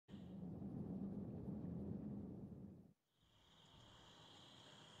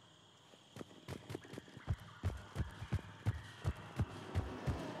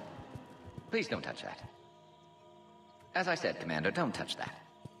Please don't touch that. As I said, Commander, don't touch that.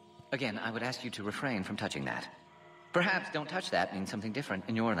 Again, I would ask you to refrain from touching that. Perhaps don't touch that means something different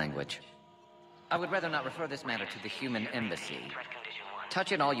in your language. I would rather not refer this matter to the human embassy.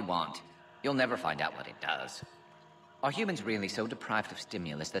 Touch it all you want. You'll never find out what it does. Are humans really so deprived of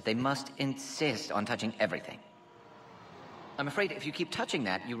stimulus that they must insist on touching everything? I'm afraid if you keep touching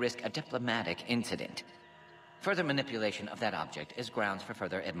that, you risk a diplomatic incident. Further manipulation of that object is grounds for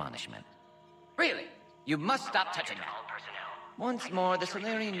further admonishment. Really? You must stop touching that. Once more, the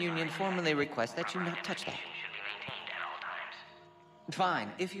Solarian Union formally requests that you not touch that.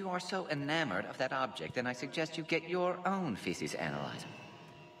 Fine. If you are so enamored of that object, then I suggest you get your own feces analyzer.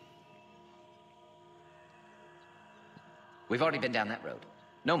 We've already been down that road.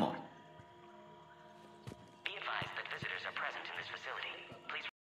 No more.